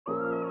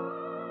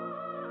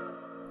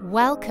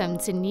Welcome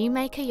to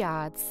Newmaker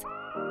Yards,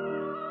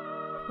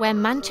 where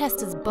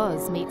Manchester's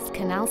buzz meets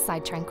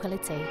canal-side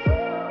tranquillity.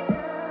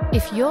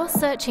 If you're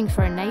searching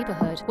for a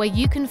neighbourhood where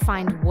you can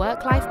find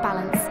work-life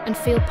balance and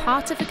feel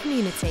part of a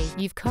community,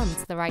 you've come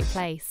to the right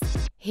place.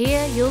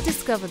 Here you'll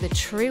discover the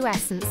true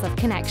essence of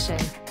connection.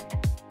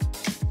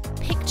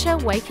 Picture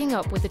waking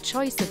up with a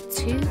choice of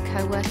 2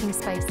 co-working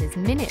spaces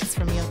minutes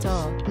from your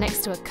door,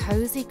 next to a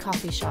cosy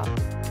coffee shop,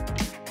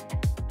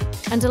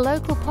 and a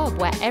local pub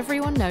where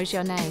everyone knows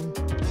your name.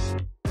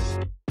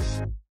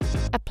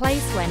 A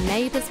place where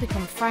neighbours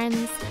become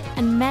friends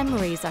and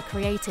memories are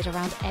created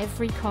around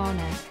every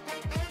corner.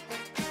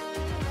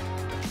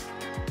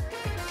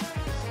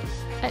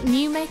 At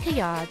Newmaker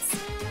Yards,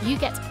 you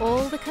get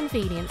all the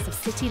convenience of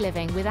city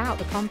living without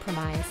the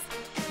compromise.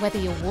 Whether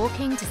you're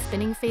walking to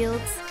spinning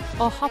fields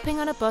or hopping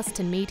on a bus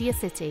to Media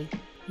City,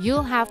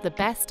 you'll have the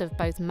best of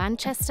both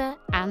Manchester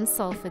and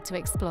Salford to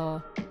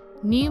explore.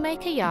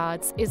 Newmaker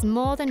Yards is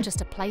more than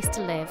just a place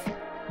to live,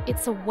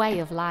 it's a way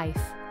of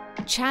life.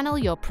 Channel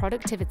your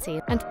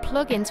productivity and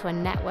plug into a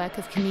network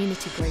of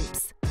community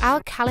groups.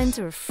 Our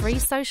calendar of free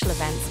social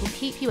events will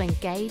keep you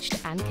engaged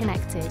and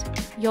connected.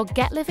 Your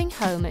Get Living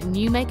home at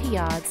Newmaker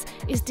Yards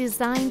is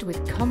designed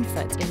with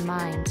comfort in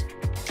mind.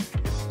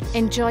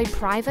 Enjoy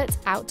private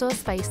outdoor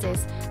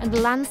spaces and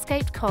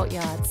landscaped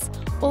courtyards,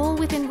 all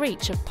within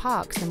reach of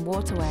parks and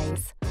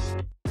waterways.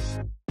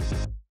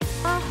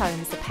 Our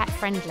homes are pet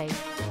friendly,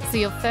 so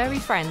your furry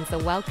friends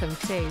are welcome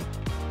too.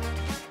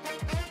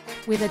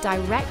 With a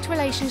direct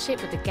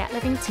relationship with the Get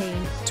Living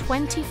team,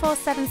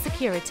 24/7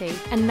 security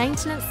and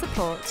maintenance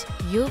support,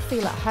 you'll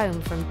feel at home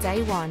from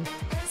day one.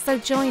 So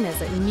join us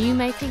at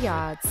Newmaker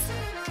Yards.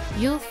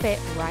 You'll fit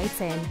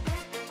right in.